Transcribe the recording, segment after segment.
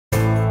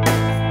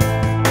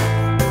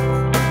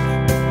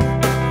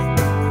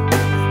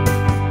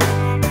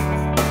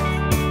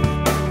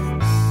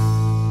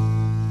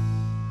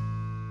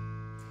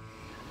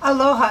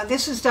Aloha,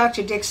 this is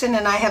Dr. Dixon,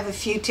 and I have a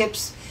few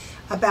tips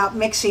about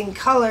mixing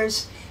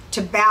colors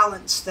to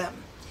balance them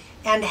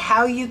and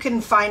how you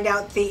can find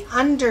out the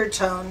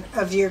undertone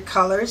of your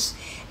colors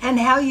and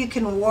how you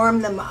can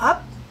warm them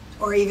up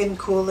or even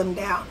cool them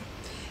down.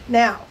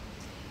 Now,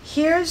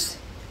 here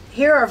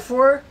are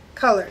five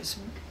colors: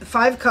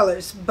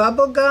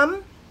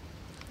 Bubblegum,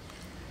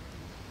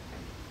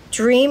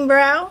 Dream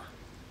Brow,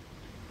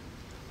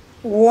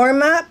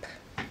 Warm Up,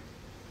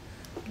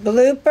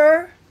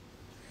 Blooper,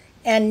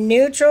 and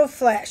Neutral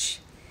Flesh.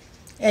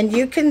 And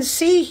you can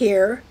see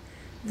here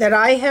that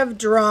I have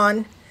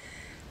drawn,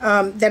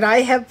 that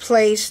I have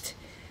placed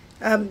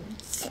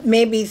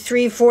maybe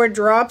 3-4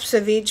 drops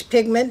of each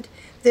pigment.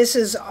 This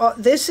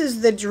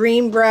is the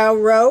Dream Brow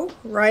row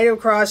right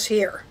across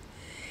here.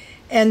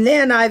 And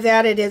then I've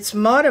added its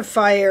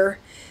modifier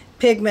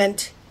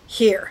pigment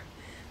here.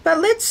 But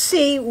let's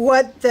see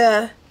what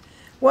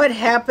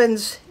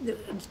happens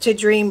to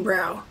Dream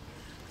Brow.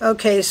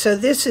 Okay, so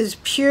this is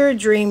pure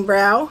Dream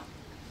Brow.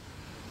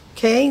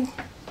 Okay,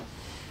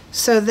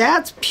 so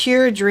that's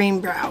pure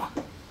Dream Brow.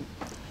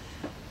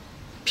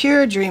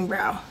 Pure Dream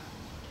Brow.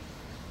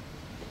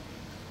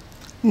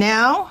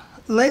 Now,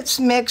 let's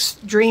mix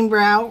Dream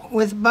Brow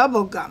with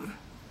Bubblegum.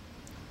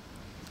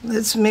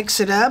 Let's mix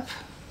it up.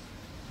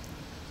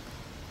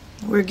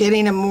 We're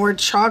getting a more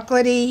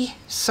chocolatey,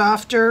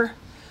 softer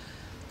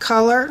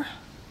color.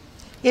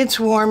 It's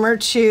warmer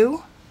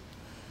too,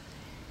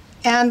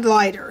 and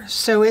lighter,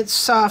 so it's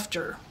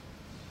softer.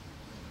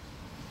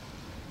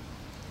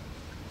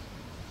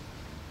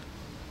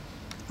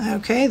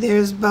 Okay,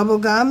 there's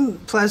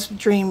Bubblegum plus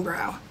Dream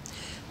Brow.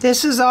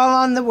 This is all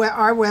on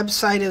our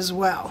website as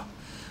well.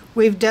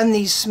 We've done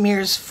these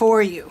smears for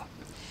you.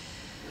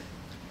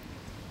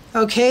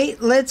 Okay,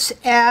 let's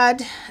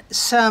add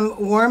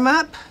some Warm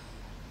Up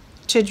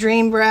to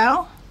Dream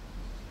Brow.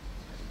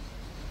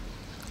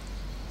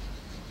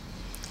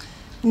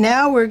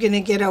 Now we're going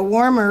to get a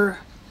warmer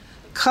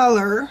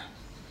color,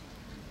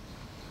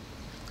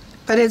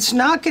 but it's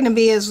not going to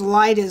be as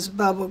light as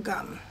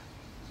Bubblegum.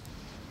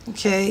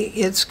 Okay,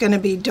 it's going to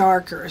be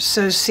darker.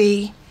 So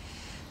see,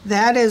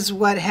 that is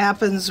what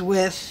happens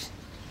with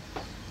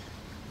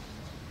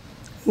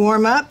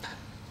Warm Up,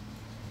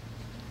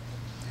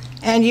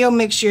 and you'll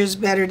mix yours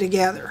better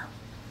together.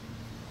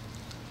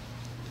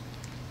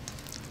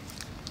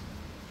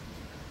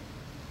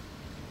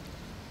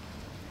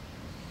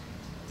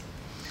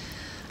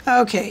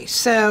 Okay,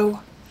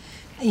 so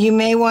you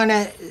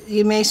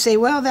may say,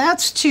 well,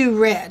 that's too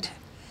red.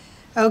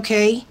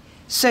 Okay,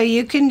 so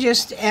you can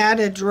just add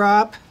a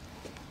drop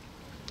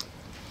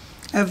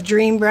of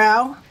Dream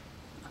Brow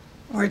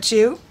or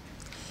two.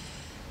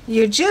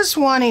 You're just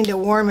wanting to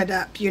warm it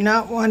up. You're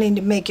not wanting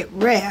to make it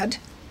red.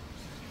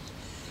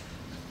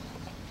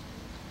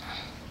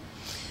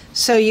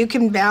 So you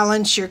can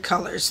balance your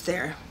colors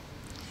there.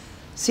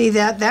 See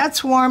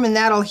that's warm, and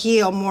that'll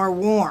heal more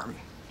warm.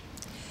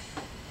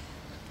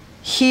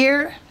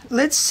 Here,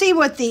 let's see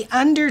what the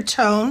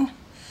undertone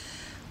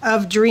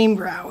of Dream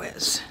Brow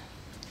is.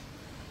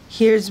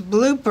 Here's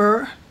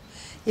Blooper.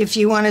 If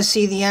you want to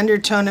see the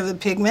undertone of the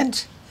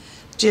pigment,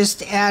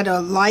 just add a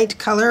light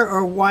color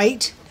or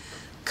white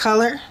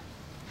color.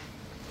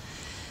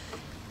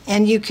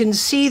 And you can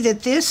see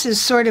that this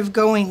is sort of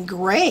going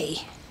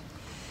gray,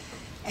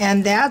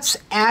 and that's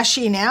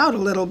ashing out a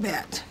little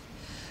bit.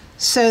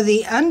 So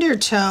the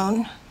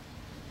undertone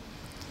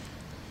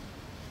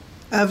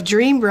of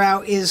Dream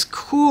Brow is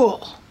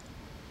cool,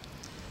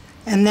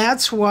 and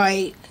that's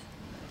why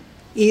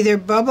either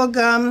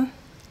Bubblegum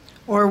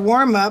or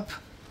Warm Up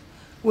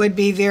would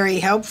be very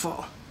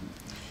helpful.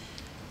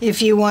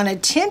 If you want to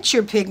tint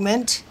your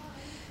pigment,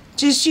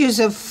 just use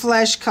a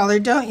flesh color.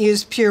 Don't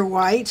use pure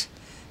white.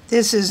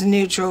 This is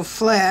Neutral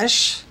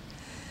Flesh,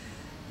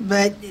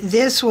 but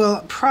this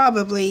will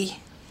probably,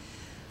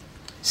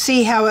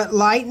 see how it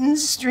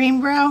lightens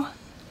Dream Brow,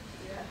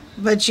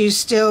 but you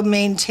still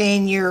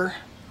maintain your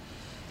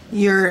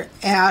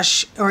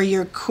ash or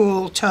your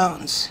cool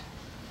tones.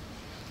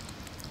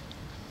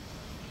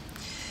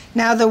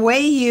 Now, the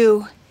way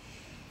you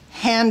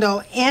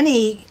handle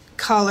any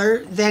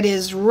color that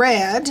is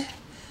red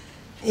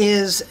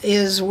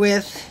is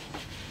with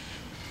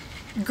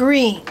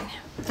green.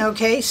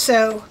 Okay,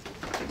 so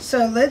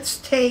let's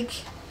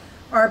take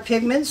our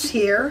pigments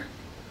here,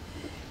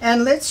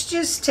 and let's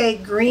just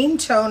take green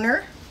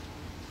toner,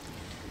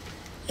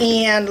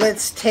 and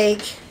let's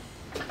take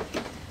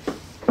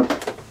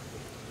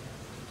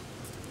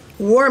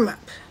Warm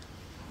Up.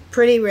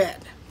 Pretty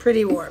red,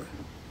 pretty warm.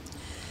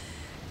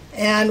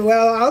 And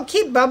well, I'll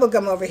keep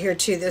Bubblegum over here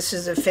too. This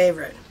is a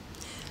favorite.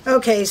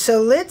 Okay, so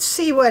let's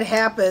see what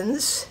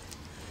happens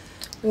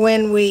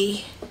when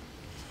we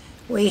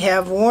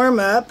have Warm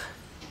Up,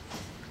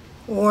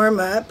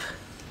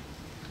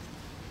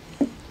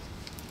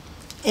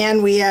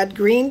 and we add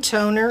green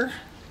toner.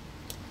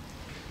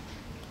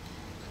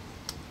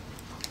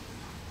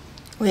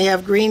 We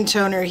have green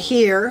toner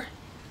here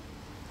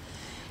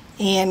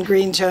and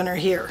green toner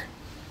here.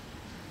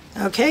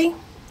 Okay,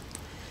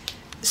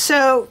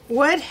 so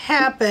what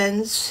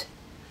happens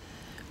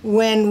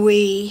when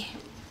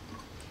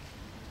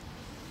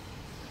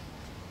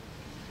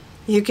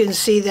you can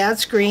see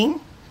that's green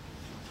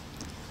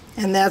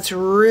and that's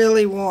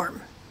really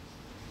warm.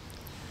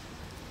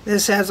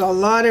 This has a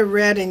lot of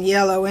red and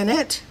yellow in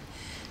it.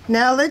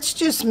 Now let's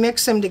just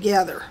mix them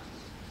together.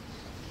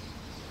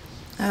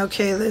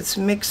 Okay, let's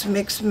mix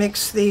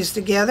these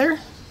together.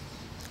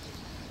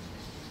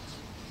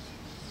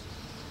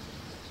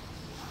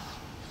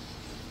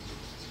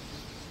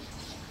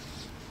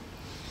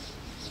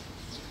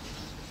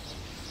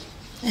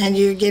 And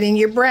you're getting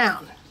your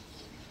brown.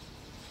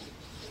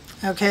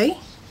 Okay,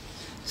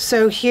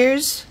 so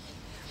here's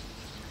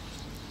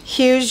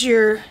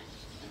your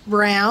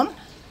brown.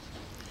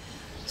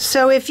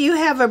 So if you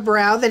have a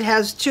brow that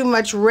has too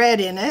much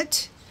red in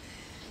it,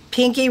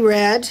 pinky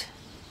red,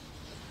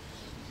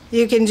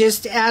 you can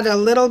just add a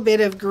little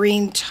bit of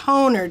green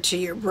toner to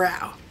your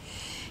brow.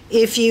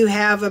 If you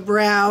have a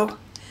brow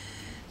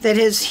that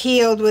has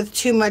healed with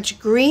too much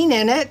green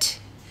in it,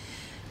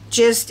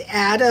 just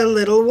add a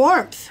little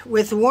warmth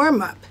with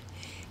warm up.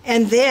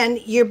 And then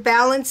you're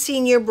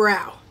balancing your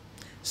brow.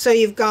 So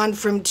you've gone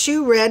from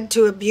too red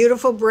to a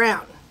beautiful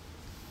brown.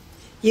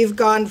 You've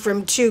gone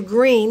from too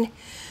green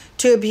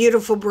to a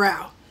beautiful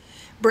brown.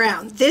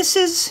 This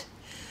is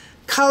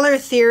color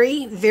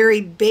theory,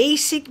 very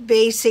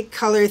basic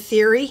color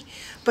theory,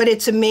 but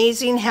it's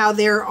amazing how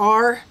there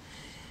are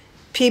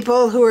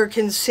people who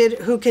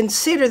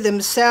consider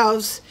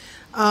themselves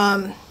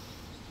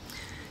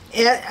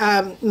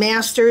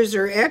masters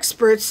or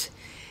experts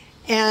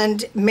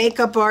and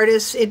makeup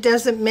artists. It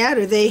doesn't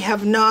matter. They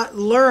have not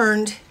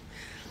learned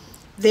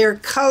their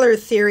color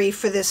theory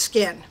for the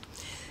skin.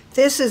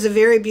 This is a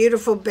very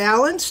beautiful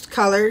balanced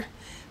color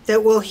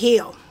that will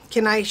heal.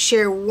 Can I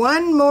share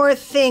one more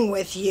thing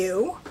with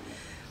you?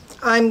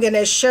 I'm going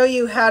to show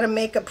you how to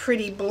make a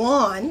pretty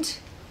blonde.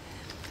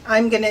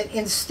 I'm going to,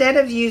 instead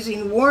of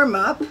using warm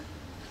up,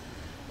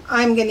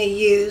 I'm going to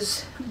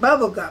use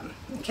bubble gum.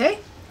 Okay?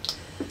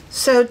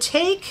 So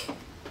take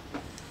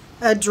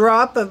a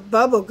drop of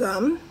bubble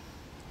gum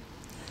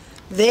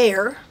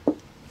there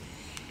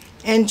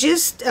and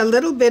just a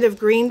little bit of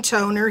green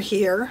toner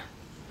here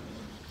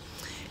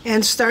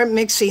and start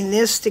mixing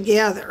this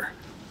together.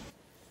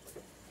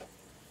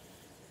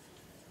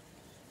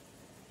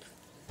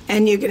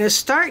 And you're going to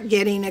start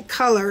getting a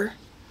color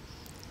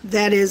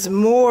that is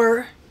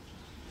more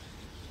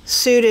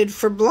suited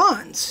for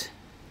blondes.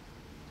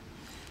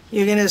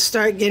 You're going to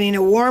start getting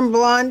a warm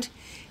blonde,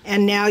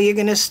 and now you're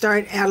going to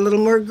start add a little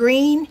more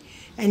green,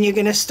 and you're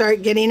going to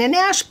start getting an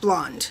ash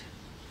blonde.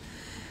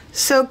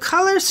 So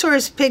color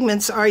source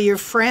pigments are your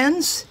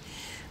friends.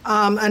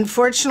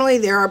 Unfortunately,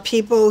 there are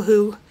people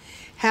who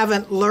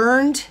haven't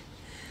learned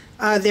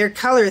their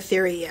color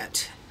theory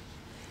yet.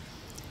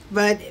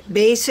 But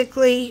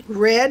basically,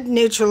 red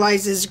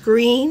neutralizes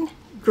green,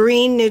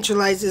 green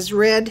neutralizes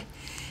red,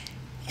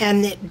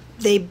 and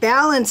they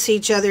balance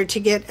each other to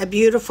get a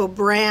beautiful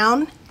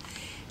brown.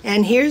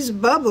 And here's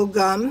bubble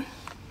gum.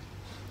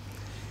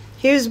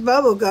 Here's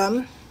bubble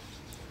gum,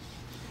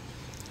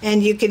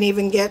 and you can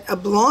even get a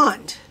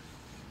blonde.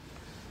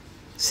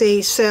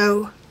 See,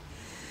 so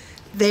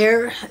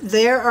there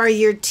are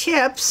your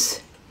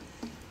tips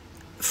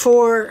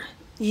for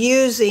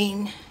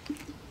using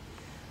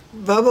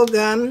bubble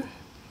gum,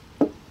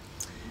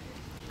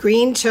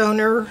 green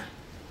toner,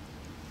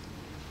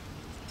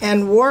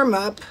 and warm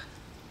up,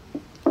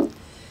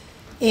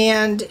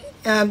 and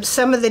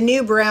some of the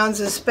new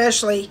browns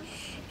especially.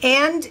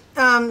 And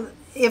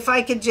if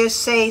I could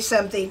just say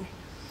something,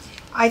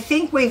 I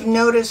think we've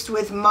noticed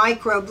with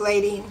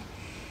microblading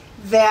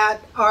that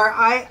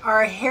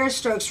our hair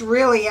strokes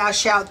really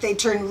ash out. They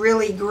turn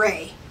really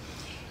gray.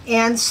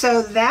 And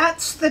so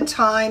that's the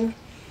time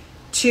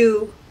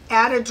to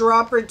add a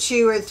drop or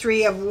two or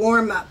three of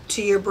warm up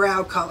to your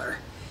brow color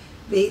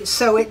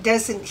so it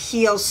doesn't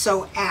heal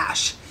so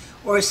ash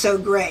or so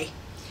gray.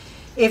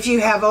 If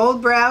you have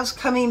old brows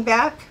coming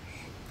back,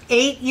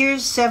 8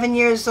 years, 7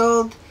 years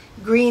old,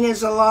 green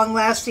is a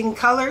long-lasting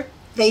color.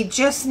 They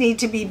just need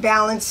to be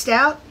balanced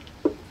out.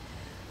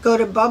 Go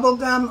to bubble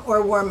gum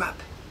or warm up.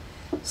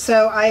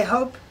 So I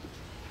hope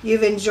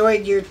you've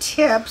enjoyed your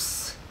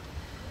tips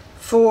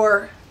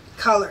for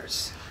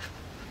colors.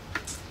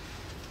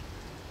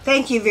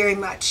 Thank you very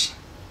much.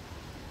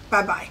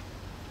 Bye-bye.